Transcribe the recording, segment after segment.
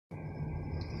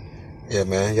Yeah,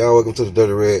 man. Y'all welcome to the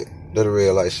Dirty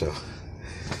Red Light Show.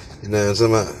 You know what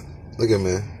I'm talking about? Look at,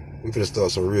 man. We finna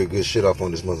start some real good shit off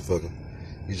on this motherfucker.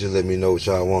 You just let me know what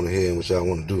y'all want to hear and what y'all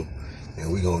want to do,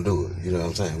 and we gonna do it. You know what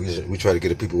I'm saying? We try to get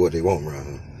the people what they want around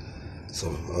here. So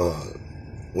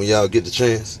when y'all get the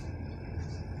chance,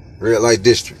 Red Light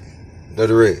District,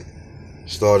 Dirty Red,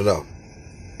 start it off.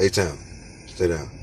 A-Town, stay down.